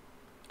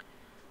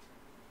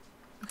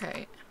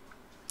 Okay.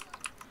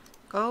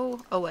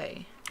 Go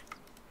away.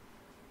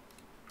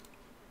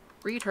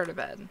 Read her to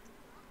bed.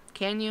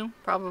 Can you?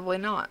 Probably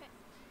not.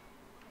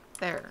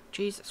 There.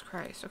 Jesus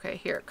Christ. Okay,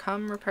 here.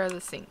 Come repair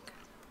the sink.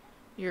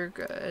 You're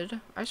good.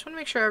 I just want to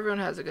make sure everyone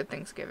has a good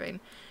Thanksgiving.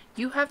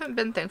 You haven't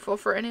been thankful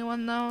for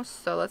anyone, though,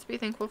 so let's be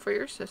thankful for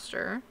your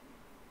sister.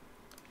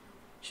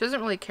 She doesn't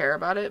really care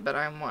about it, but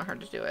I want her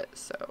to do it,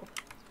 so...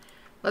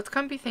 Let's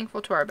come be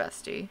thankful to our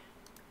bestie.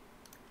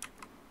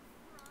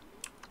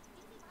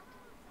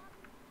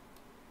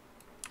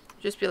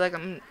 Just be like,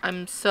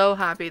 I'm so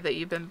happy that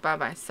you've been by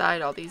my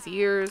side all these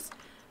years.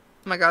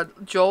 Oh my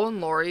god, Joel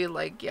and Lori,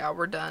 like, yeah,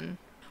 we're done.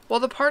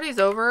 Well, the party's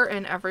over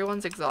and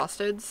everyone's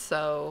exhausted,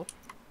 so...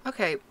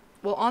 Okay,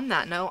 well, on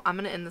that note, I'm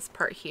going to end this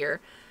part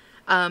here.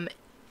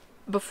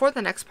 Before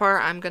the next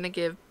part, I'm going to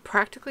give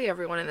practically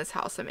everyone in this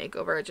house a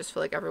makeover. I just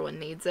feel like everyone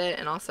needs it,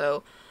 and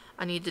also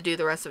I need to do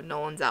the rest of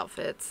Nolan's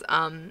outfits.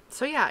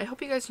 So yeah, I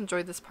hope you guys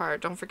enjoyed this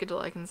part. Don't forget to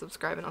like and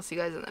subscribe, and I'll see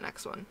you guys in the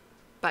next one.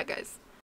 Bye, guys.